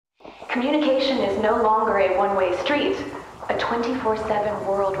Communication is no longer a one-way street. A 24/7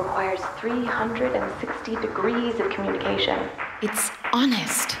 world requires 360 degrees of communication. It's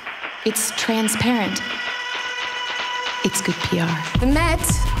honest. It's transparent. It's good PR. The Met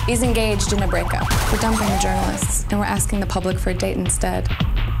is engaged in a breakup. We're dumping the journalists, and we're asking the public for a date instead.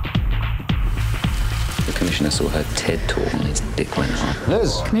 The Commissioner saw her TED talk and his dick went hard.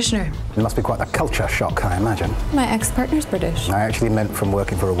 Liz! Commissioner. It must be quite a culture shock, I imagine. My ex-partner's British. I actually meant from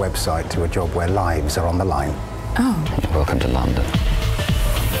working for a website to a job where lives are on the line. Oh. Welcome to London.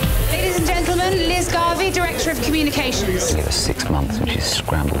 Ladies and gentlemen, Liz Garvey, Director of Communications. Give her 6 months and she's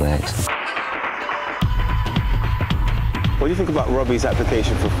scrambled eggs. What do you think about Robbie's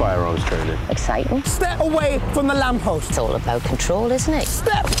application for firearms training? Exciting. Step away from the lamppost. It's all about control, isn't it?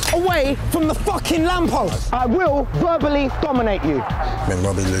 Step away from the fucking lamppost. I will verbally dominate you. When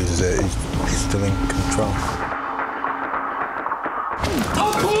Robbie loses it, he's still in control.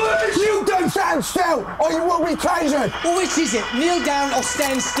 You don't stand still, or you will be tasered. Well, which is it? Kneel down or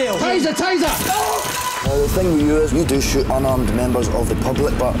stand still? Taser, taser! The thing with you is we do shoot unarmed members of the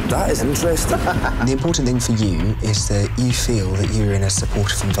public, but that is interesting. The important thing for you is that you feel that you're in a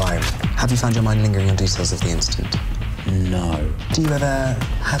supportive environment. Have you found your mind lingering on details of the incident? No. Do you ever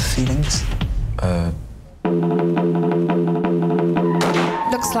have feelings?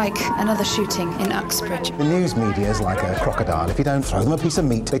 Looks like another shooting in Uxbridge. The news media is like a crocodile. If you don't throw them a piece of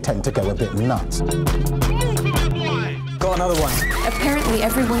meat, they tend to go a bit nuts. Got another one. Apparently,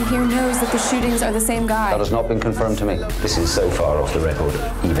 everyone here knows that the shootings are the same guy. That has not been confirmed to me. This is so far off the record,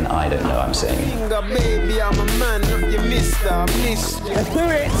 even I don't know I'm saying it. Baby, I'm a man, not your mister, miss. Let's do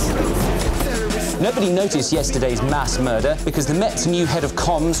it. Nobody noticed yesterday's mass murder because the Met's new head of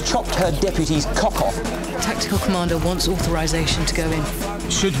comms chopped her deputy's cock off. Tactical commander wants authorization to go in.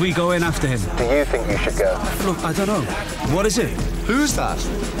 Should we go in after him? Do you think you should go? Look, I don't know. What is it? Who's that?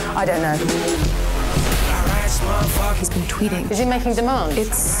 I don't know. He's been tweeting. Is he making demands?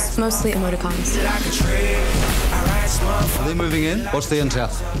 It's mostly emoticons. Are they moving in? What's the intel?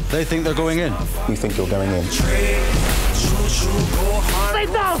 They think they're going in. You think you're going in? Stay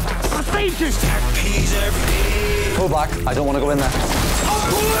down! I saved you! Pull back. I don't want to go in there.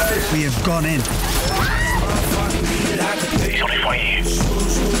 We have gone in. He's on his way in.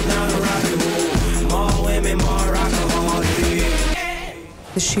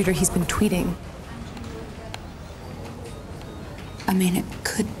 The shooter, he's been tweeting. I mean, it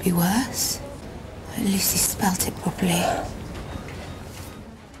could be worse. At least he spelt it properly.